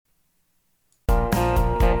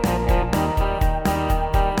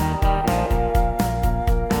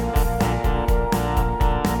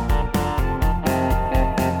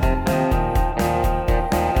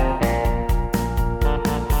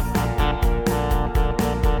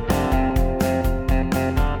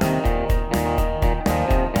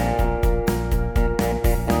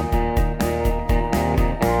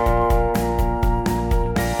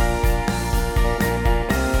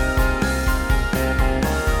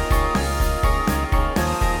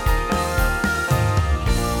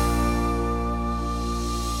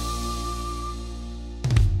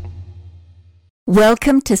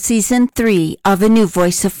Welcome to Season 3 of A New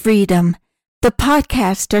Voice of Freedom. The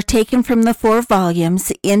podcasts are taken from the 4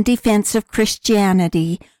 volumes In Defense of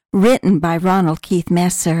Christianity, written by Ronald Keith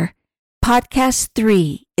Messer. Podcast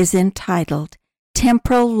 3 is entitled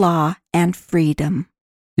Temporal Law and Freedom.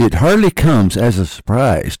 It hardly comes as a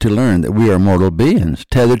surprise to learn that we are mortal beings,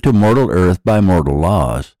 tethered to mortal earth by mortal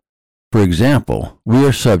laws. For example, we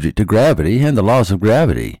are subject to gravity and the laws of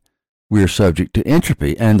gravity. We are subject to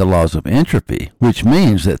entropy and the laws of entropy, which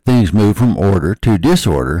means that things move from order to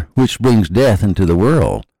disorder, which brings death into the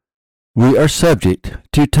world. We are subject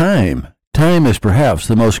to time. Time is perhaps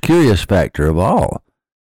the most curious factor of all.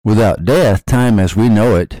 Without death, time as we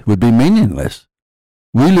know it would be meaningless.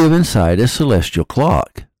 We live inside a celestial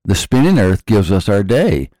clock. The spinning earth gives us our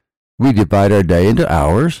day. We divide our day into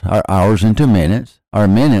hours, our hours into minutes, our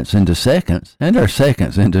minutes into seconds, and our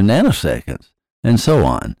seconds into nanoseconds, and so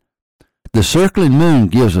on. The circling moon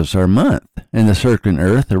gives us our month, and the circling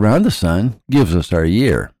earth around the sun gives us our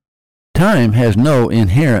year. Time has no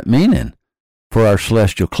inherent meaning, for our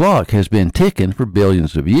celestial clock has been ticking for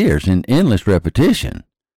billions of years in endless repetition,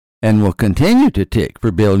 and will continue to tick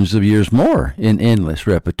for billions of years more in endless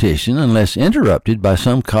repetition unless interrupted by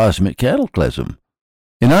some cosmic cataclysm.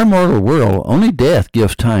 In our mortal world, only death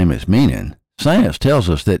gives time its meaning. Science tells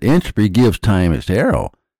us that entropy gives time its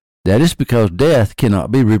arrow. That is because death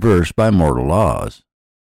cannot be reversed by mortal laws.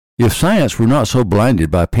 If science were not so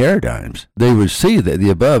blinded by paradigms, they would see that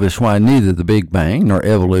the above is why neither the Big Bang, nor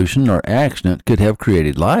evolution, nor accident could have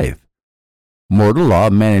created life. Mortal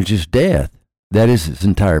law manages death. That is its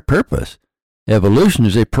entire purpose. Evolution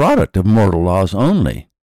is a product of mortal laws only.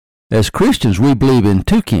 As Christians, we believe in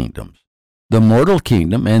 2 kingdoms, the mortal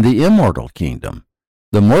kingdom and the immortal kingdom.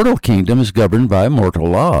 The mortal kingdom is governed by mortal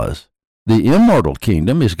laws. The immortal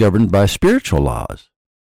kingdom is governed by spiritual laws.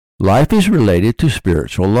 Life is related to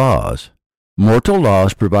spiritual laws. Mortal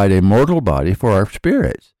laws provide a mortal body for our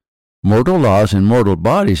spirits. Mortal laws and mortal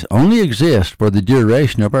bodies only exist for the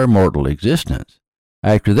duration of our mortal existence.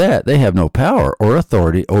 After that, they have no power or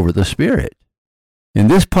authority over the spirit. In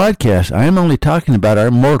this podcast, I am only talking about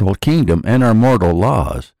our mortal kingdom and our mortal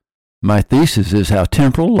laws. My thesis is how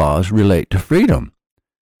temporal laws relate to freedom.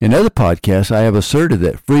 In other podcasts, I have asserted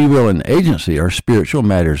that free will and agency are spiritual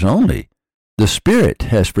matters only. The spirit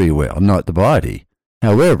has free will, not the body.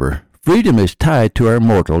 However, freedom is tied to our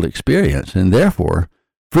mortal experience, and therefore,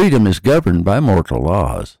 freedom is governed by mortal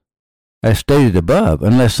laws. As stated above,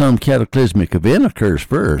 unless some cataclysmic event occurs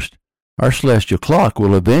first, our celestial clock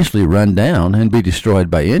will eventually run down and be destroyed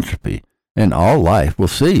by entropy, and all life will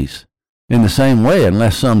cease. In the same way,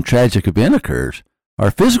 unless some tragic event occurs, our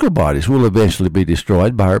physical bodies will eventually be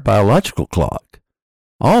destroyed by our biological clock.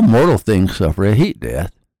 All mortal things suffer a heat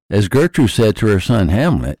death. As Gertrude said to her son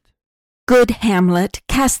Hamlet, Good Hamlet,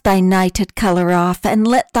 cast thy nighted color off, and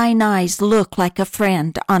let thine eyes look like a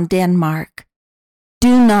friend on Denmark.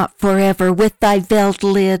 Do not forever with thy veiled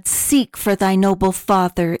lids seek for thy noble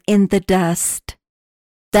father in the dust.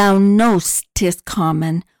 Thou know'st 'tis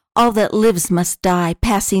common, all that lives must die,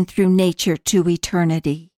 passing through nature to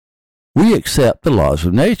eternity. We accept the laws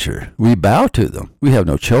of nature. We bow to them. We have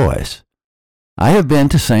no choice. I have been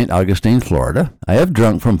to Saint Augustine, Florida. I have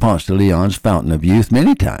drunk from Ponce de Leon's fountain of youth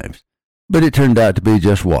many times, but it turned out to be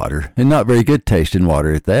just water, and not very good tasting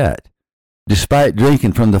water at that. Despite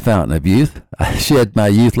drinking from the fountain of youth, I shed my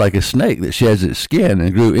youth like a snake that sheds its skin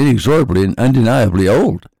and grew inexorably and undeniably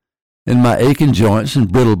old, and my aching joints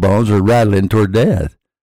and brittle bones are rattling toward death.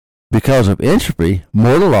 Because of entropy,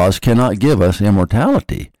 mortal laws cannot give us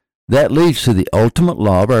immortality. That leads to the ultimate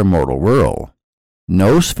law of our mortal world.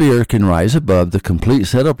 No sphere can rise above the complete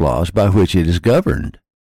set of laws by which it is governed.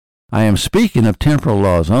 I am speaking of temporal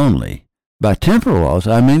laws only. By temporal laws,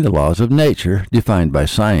 I mean the laws of nature defined by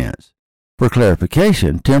science. For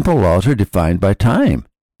clarification, temporal laws are defined by time.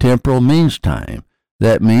 Temporal means time.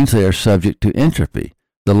 That means they are subject to entropy.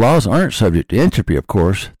 The laws aren't subject to entropy, of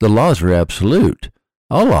course. The laws are absolute.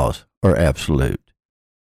 All laws are absolute.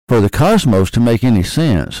 For the cosmos to make any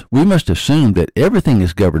sense, we must assume that everything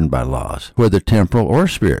is governed by laws, whether temporal or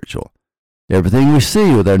spiritual. Everything we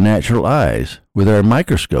see with our natural eyes, with our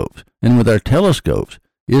microscopes, and with our telescopes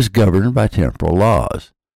is governed by temporal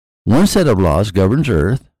laws. One set of laws governs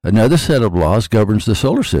Earth, another set of laws governs the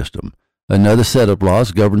solar system, another set of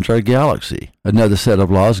laws governs our galaxy, another set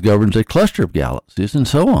of laws governs a cluster of galaxies, and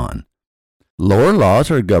so on. Lower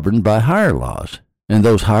laws are governed by higher laws, and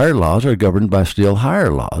those higher laws are governed by still higher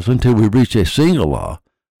laws until we reach a single law,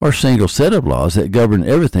 or single set of laws that govern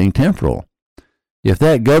everything temporal. If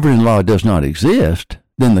that governing law does not exist,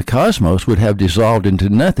 then the cosmos would have dissolved into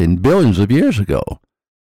nothing billions of years ago.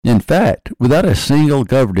 In fact, without a single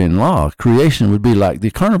governing law, creation would be like the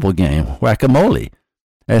carnival game whack-a-mole.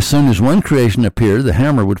 As soon as one creation appeared, the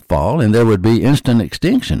hammer would fall and there would be instant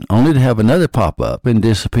extinction, only to have another pop up and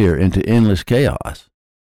disappear into endless chaos.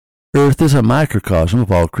 Earth is a microcosm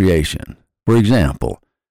of all creation. For example,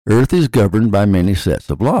 Earth is governed by many sets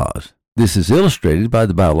of laws. This is illustrated by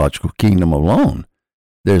the biological kingdom alone.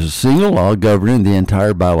 There's a single law governing the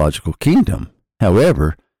entire biological kingdom.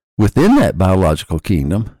 However, within that biological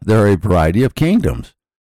kingdom, there are a variety of kingdoms.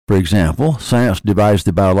 For example, science divides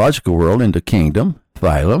the biological world into kingdom,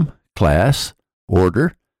 phylum, class,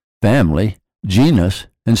 order, family, genus,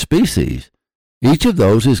 and species. Each of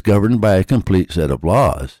those is governed by a complete set of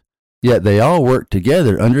laws. Yet they all work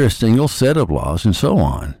together under a single set of laws and so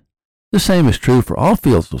on. The same is true for all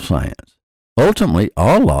fields of science. Ultimately,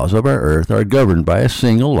 all laws of our earth are governed by a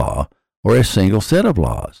single law or a single set of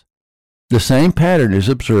laws. The same pattern is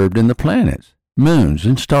observed in the planets, moons,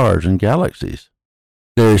 and stars and galaxies.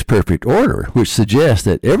 There is perfect order, which suggests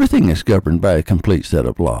that everything is governed by a complete set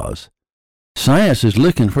of laws. Science is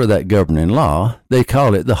looking for that governing law. They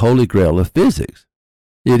call it the Holy Grail of physics.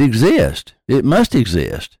 It exists. It must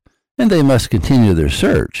exist. And they must continue their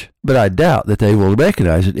search, but I doubt that they will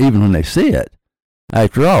recognize it even when they see it.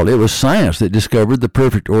 After all, it was science that discovered the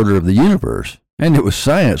perfect order of the universe, and it was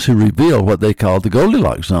science who revealed what they call the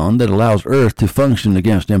Goldilocks zone that allows Earth to function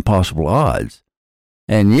against impossible odds.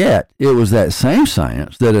 And yet, it was that same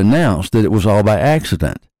science that announced that it was all by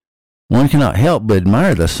accident. One cannot help but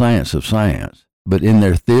admire the science of science, but in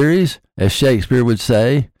their theories, as Shakespeare would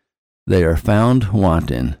say, they are found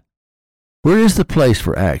wanting. Where is the place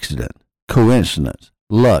for accident, coincidence,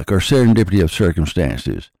 luck, or serendipity of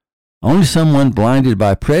circumstances? Only someone blinded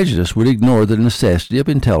by prejudice would ignore the necessity of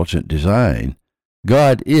intelligent design.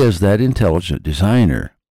 God is that intelligent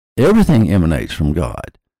designer. Everything emanates from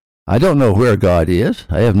God. I don't know where God is.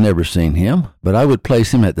 I have never seen him, but I would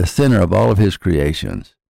place him at the center of all of his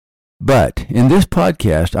creations. But in this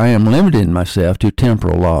podcast, I am limiting myself to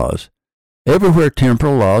temporal laws. Everywhere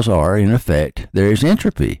temporal laws are in effect, there is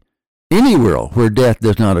entropy. Any world where death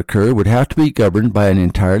does not occur would have to be governed by an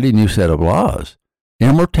entirely new set of laws.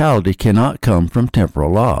 Immortality cannot come from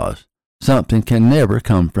temporal laws. Something can never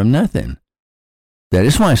come from nothing. That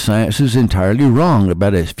is why science is entirely wrong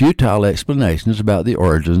about its futile explanations about the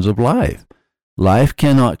origins of life. Life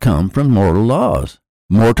cannot come from mortal laws.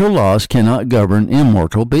 Mortal laws cannot govern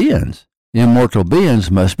immortal beings. Immortal beings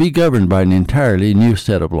must be governed by an entirely new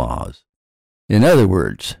set of laws. In other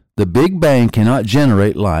words, the Big Bang cannot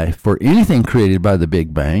generate life, for anything created by the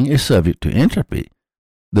Big Bang is subject to entropy.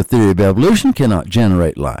 The theory of evolution cannot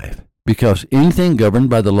generate life, because anything governed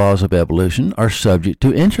by the laws of evolution are subject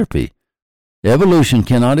to entropy. Evolution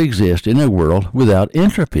cannot exist in a world without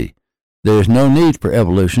entropy. There is no need for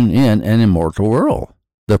evolution in an immortal world.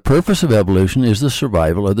 The purpose of evolution is the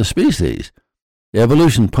survival of the species.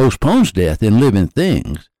 Evolution postpones death in living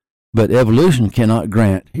things, but evolution cannot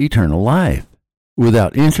grant eternal life.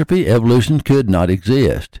 Without entropy, evolution could not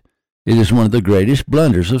exist. It is one of the greatest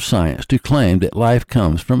blunders of science to claim that life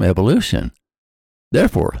comes from evolution.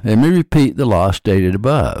 Therefore, let me repeat the law stated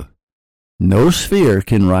above. No sphere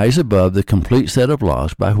can rise above the complete set of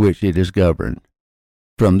laws by which it is governed.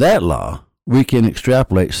 From that law, we can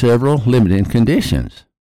extrapolate several limiting conditions.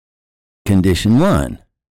 Condition 1.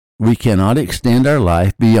 We cannot extend our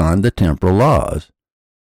life beyond the temporal laws.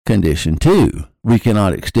 Condition 2. We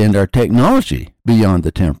cannot extend our technology beyond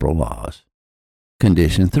the temporal laws.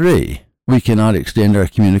 Condition 3. We cannot extend our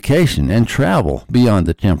communication and travel beyond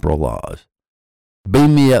the temporal laws.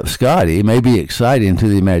 Beam Me Up Scotty may be exciting to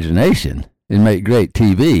the imagination and make great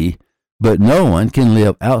TV, but no one can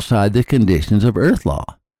live outside the conditions of Earth law.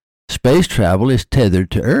 Space travel is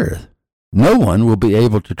tethered to Earth. No one will be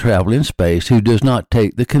able to travel in space who does not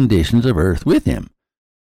take the conditions of Earth with him.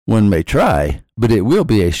 One may try, but it will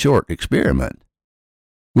be a short experiment.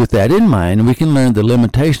 With that in mind, we can learn the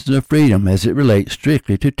limitations of freedom as it relates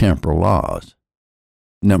strictly to temporal laws.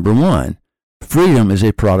 Number 1. Freedom is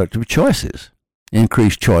a product of choices.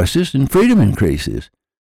 Increased choices and freedom increases.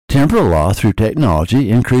 Temporal law through technology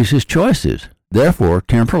increases choices. Therefore,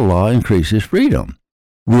 temporal law increases freedom.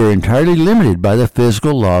 We are entirely limited by the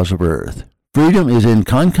physical laws of Earth. Freedom is in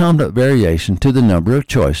concomitant variation to the number of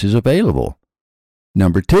choices available.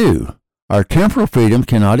 Number 2. Our temporal freedom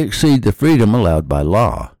cannot exceed the freedom allowed by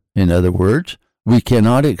law. In other words, we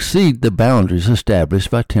cannot exceed the boundaries established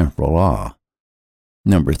by temporal law.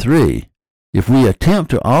 Number 3. If we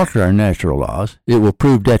attempt to alter our natural laws, it will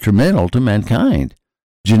prove detrimental to mankind.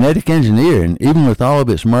 Genetic engineering, even with all of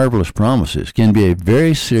its marvelous promises, can be a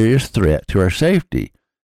very serious threat to our safety.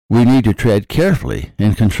 We need to tread carefully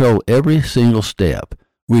and control every single step.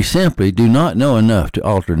 We simply do not know enough to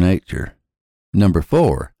alter nature. Number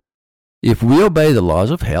 4. If we obey the laws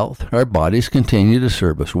of health, our bodies continue to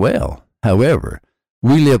serve us well. However,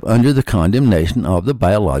 we live under the condemnation of the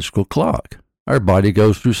biological clock. Our body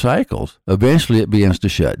goes through cycles. Eventually it begins to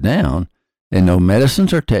shut down, and no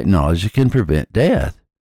medicines or technology can prevent death.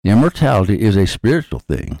 Immortality is a spiritual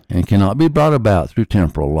thing and cannot be brought about through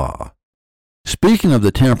temporal law. Speaking of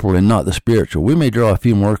the temporal and not the spiritual, we may draw a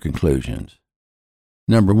few more conclusions.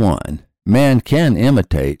 Number 1. Man can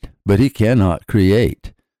imitate, but he cannot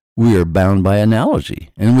create. We are bound by analogy,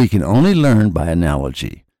 and we can only learn by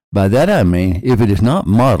analogy. By that I mean, if it is not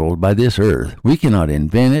modeled by this earth, we cannot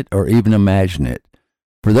invent it or even imagine it.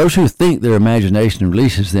 For those who think their imagination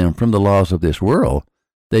releases them from the laws of this world,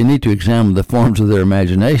 they need to examine the forms of their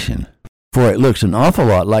imagination, for it looks an awful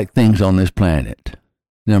lot like things on this planet.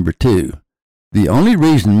 Number 2. The only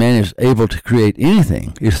reason man is able to create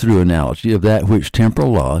anything is through analogy of that which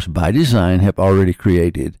temporal laws, by design, have already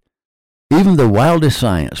created. Even the wildest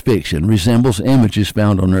science fiction resembles images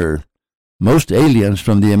found on Earth. Most aliens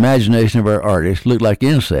from the imagination of our artists look like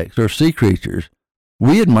insects or sea creatures.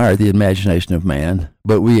 We admire the imagination of man,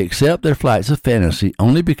 but we accept their flights of fantasy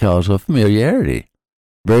only because of familiarity.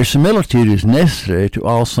 Verisimilitude is necessary to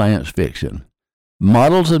all science fiction.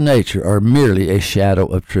 Models of nature are merely a shadow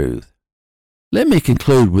of truth. Let me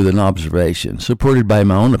conclude with an observation, supported by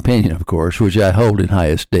my own opinion, of course, which I hold in high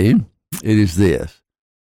esteem. It is this.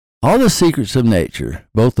 All the secrets of nature,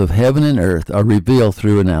 both of heaven and earth, are revealed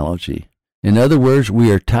through analogy. In other words,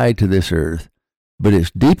 we are tied to this earth, but its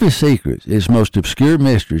deepest secrets, its most obscure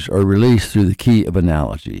mysteries, are released through the key of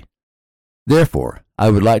analogy. Therefore,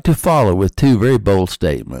 I would like to follow with 2 very bold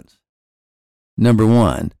statements. Number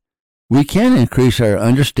 1, we can increase our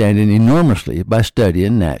understanding enormously by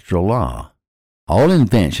studying natural law. All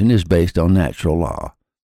invention is based on natural law.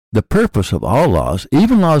 The purpose of all laws,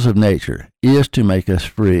 even laws of nature, is to make us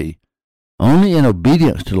free. Only in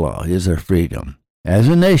obedience to law is there freedom. As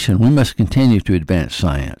a nation, we must continue to advance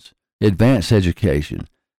science, advance education,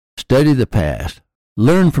 study the past,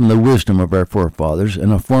 learn from the wisdom of our forefathers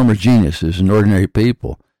and of former geniuses and ordinary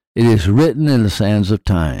people. It is written in the sands of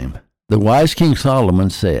time. The wise King Solomon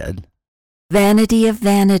said, Vanity of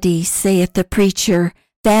vanities, saith the preacher,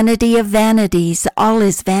 vanity of vanities, all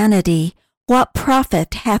is vanity. What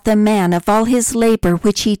profit hath a man of all his labor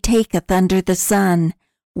which he taketh under the sun?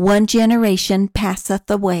 1 generation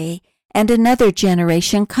passeth away, and another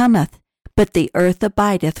generation cometh, but the earth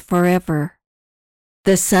abideth forever.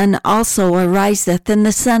 The sun also ariseth, and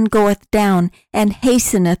the sun goeth down, and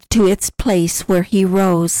hasteneth to its place where he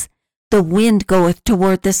rose. The wind goeth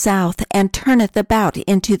toward the south, and turneth about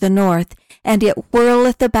into the north, and it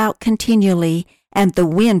whirleth about continually, and the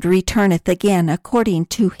wind returneth again according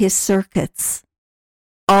to his circuits.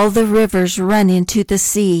 All the rivers run into the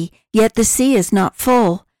sea, yet the sea is not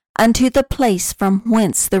full. Unto the place from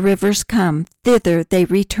whence the rivers come, thither they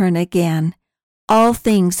return again. All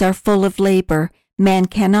things are full of labor. Man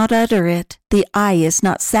cannot utter it. The eye is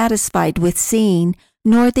not satisfied with seeing,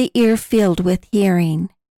 nor the ear filled with hearing.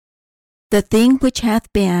 The thing which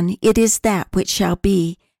hath been, it is that which shall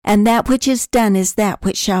be, and that which is done is that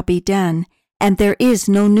which shall be done, and there is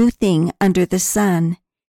no new thing under the sun.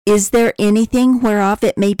 Is there anything whereof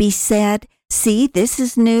it may be said, See, this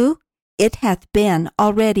is new? It hath been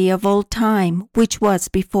already of old time, which was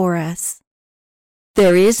before us.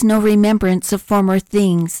 There is no remembrance of former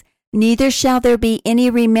things, neither shall there be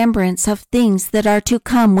any remembrance of things that are to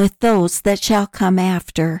come with those that shall come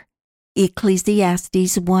after.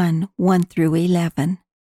 Ecclesiastes 1:1-11.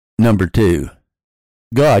 Number 2,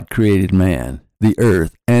 God created man, the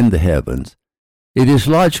earth, and the heavens. It is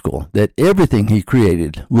logical that everything he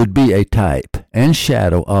created would be a type and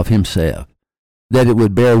shadow of himself, that it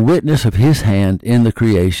would bear witness of his hand in the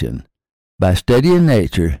creation. By studying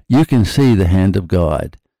nature, you can see the hand of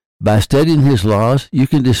God. By studying his laws, you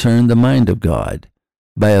can discern the mind of God.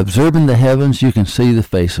 By observing the heavens, you can see the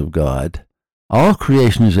face of God. All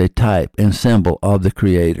creation is a type and symbol of the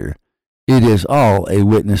Creator. It is all a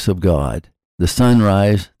witness of God. The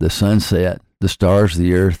sunrise, the sunset, the stars,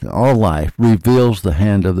 the earth, and all life reveals the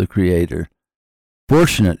hand of the Creator.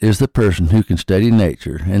 Fortunate is the person who can study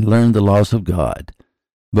nature and learn the laws of God.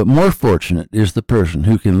 But more fortunate is the person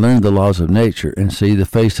who can learn the laws of nature and see the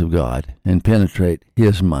face of God and penetrate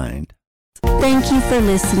his mind. Thank you for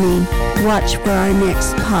listening. Watch for our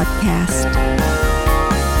next podcast.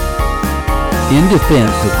 In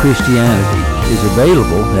Defense of Christianity is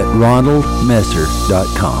available at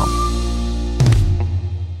ronaldmesser.com.